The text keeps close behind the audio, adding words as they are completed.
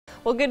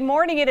Well, good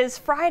morning. It is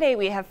Friday.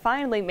 We have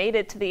finally made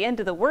it to the end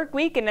of the work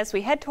week, and as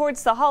we head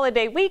towards the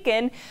holiday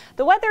weekend,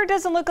 the weather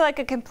doesn't look like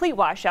a complete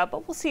washout,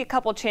 but we'll see a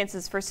couple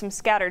chances for some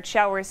scattered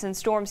showers and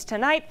storms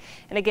tonight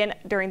and again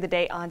during the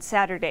day on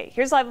Saturday.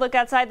 Here's a live look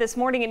outside this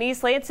morning in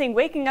East Lansing,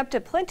 waking up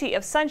to plenty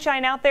of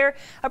sunshine out there.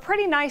 A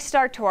pretty nice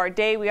start to our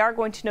day. We are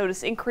going to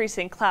notice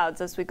increasing clouds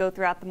as we go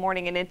throughout the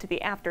morning and into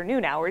the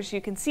afternoon hours.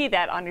 You can see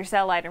that on your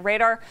satellite and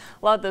radar.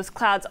 A lot of those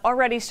clouds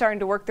already starting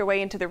to work their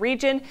way into the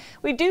region.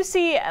 We do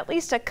see at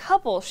least a couple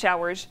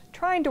showers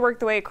trying to work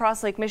their way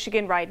across Lake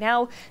Michigan right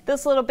now.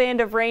 This little band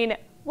of rain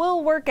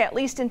will work at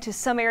least into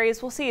some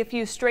areas. We'll see a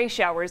few stray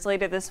showers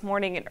later this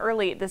morning and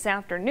early this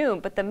afternoon,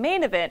 but the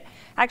main event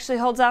actually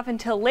holds off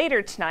until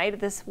later tonight.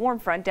 This warm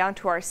front down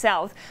to our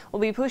south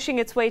will be pushing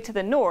its way to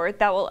the north.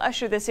 That will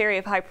usher this area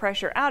of high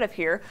pressure out of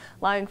here,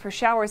 allowing for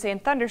showers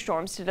and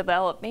thunderstorms to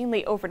develop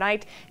mainly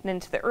overnight and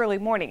into the early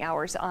morning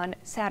hours on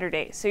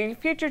Saturday. So your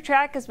future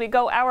track as we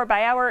go hour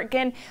by hour.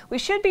 Again, we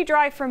should be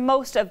dry for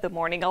most of the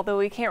morning, although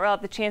we can't rule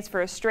out the chance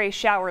for a stray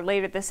shower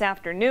later this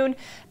afternoon.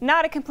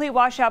 Not a complete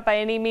washout by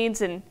any means,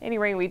 and any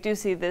rain we do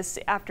see this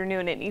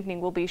afternoon and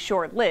evening will be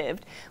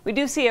short-lived. We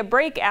do see a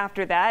break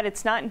after that.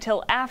 It's not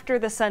until after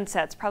the sun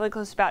sets, probably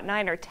close to about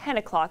 9 or 10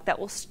 o'clock, that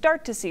we'll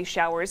start to see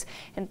showers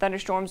and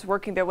thunderstorms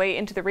working their way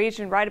into the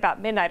region right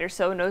about midnight or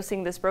so,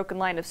 noticing this broken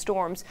line of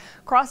storms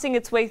crossing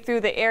its way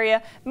through the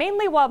area,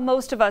 mainly while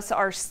most of us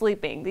are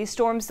sleeping. These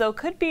storms, though,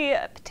 could be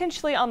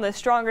potentially on the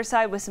stronger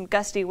side with some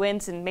gusty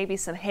winds and maybe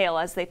some hail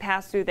as they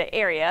pass through the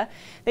area.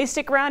 They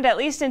stick around at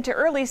least into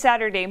early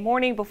Saturday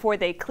morning before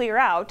they clear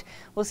out.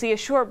 We'll see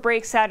a short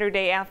break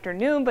Saturday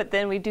afternoon, but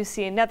then we do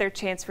see another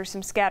chance for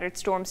some scattered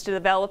storms to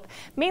develop,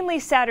 mainly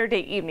Saturday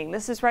evening.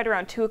 This is right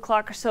around 2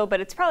 o'clock or so,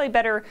 but it's probably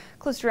better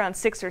close to around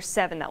 6 or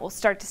 7 that we'll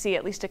start to see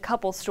at least a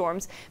couple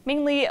storms,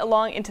 mainly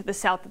along into the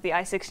south of the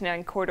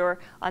I-69 corridor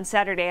on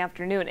Saturday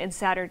afternoon and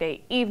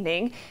Saturday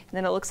evening. And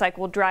then it looks like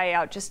we'll dry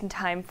out just in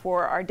time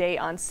for our day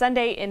on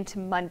Sunday into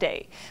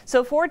Monday.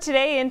 So for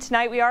today and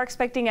tonight, we are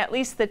expecting at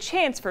least the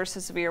chance for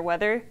some severe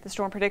weather. The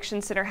Storm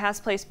Prediction Center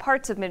has placed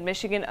parts of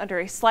mid-Michigan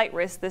under a slight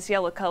risk, this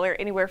yellow color,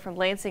 anywhere from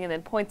Lansing and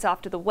then points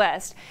off to the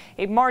west.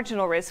 A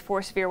marginal risk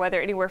for severe weather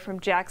anywhere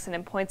from Jackson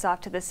and points off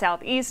to the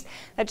southeast.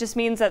 That just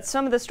means that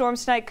some of the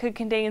storms tonight could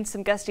contain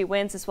some gusty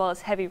winds as well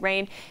as heavy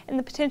rain and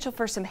the potential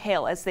for some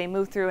hail as they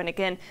move through. And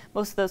again,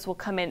 most of those will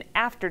come in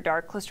after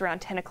dark, close to around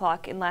 10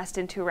 o'clock and last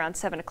into around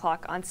 7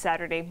 o'clock on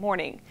Saturday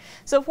morning.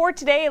 So for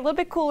today, a little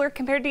bit cooler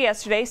compared to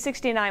yesterday.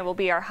 69 will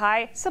be our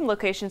high. Some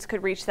locations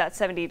could reach that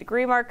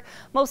 70-degree mark.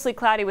 Mostly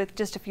cloudy with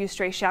just a few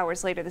stray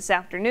showers later this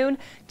afternoon.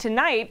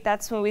 Tonight,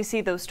 that's when we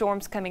see those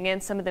storms coming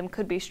in. Some of them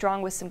could be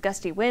strong with some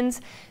gusty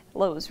winds.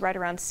 Lows right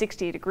around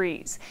 60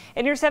 degrees.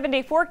 In your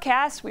 7-day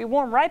forecast, we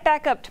warm right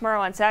back up tomorrow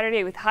on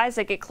Saturday with highs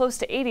that get close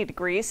to 80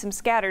 degrees. Some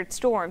scattered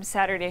storms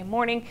Saturday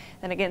morning,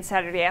 then again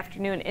Saturday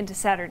afternoon into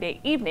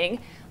Saturday evening.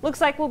 Looks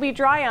like we'll be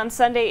dry on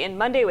Sunday and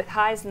Monday with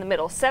highs in the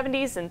middle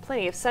 70s and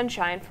plenty of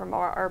sunshine from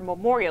our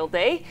Memorial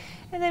Day.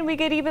 And then we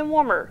get even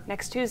warmer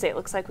next Tuesday. It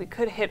looks like we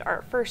could hit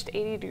our first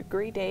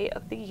 80-degree day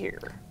of the year.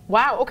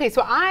 Wow. Okay,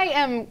 so I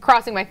am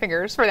crossing my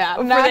fingers for that.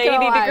 For the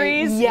 80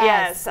 degrees?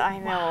 Yes, I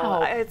know.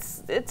 Wow.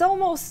 It's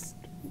almost,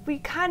 we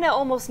kind of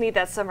almost need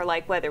that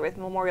summer-like weather with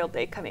Memorial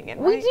Day coming in,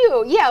 right? We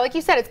do. Yeah, like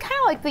you said, it's kind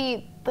of like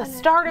the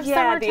start of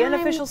summertime. Yeah, the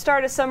unofficial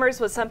start of summer is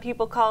what some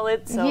people call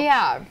it. So.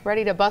 Yeah,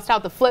 ready to bust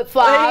out the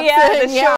flip-flops. Yeah, the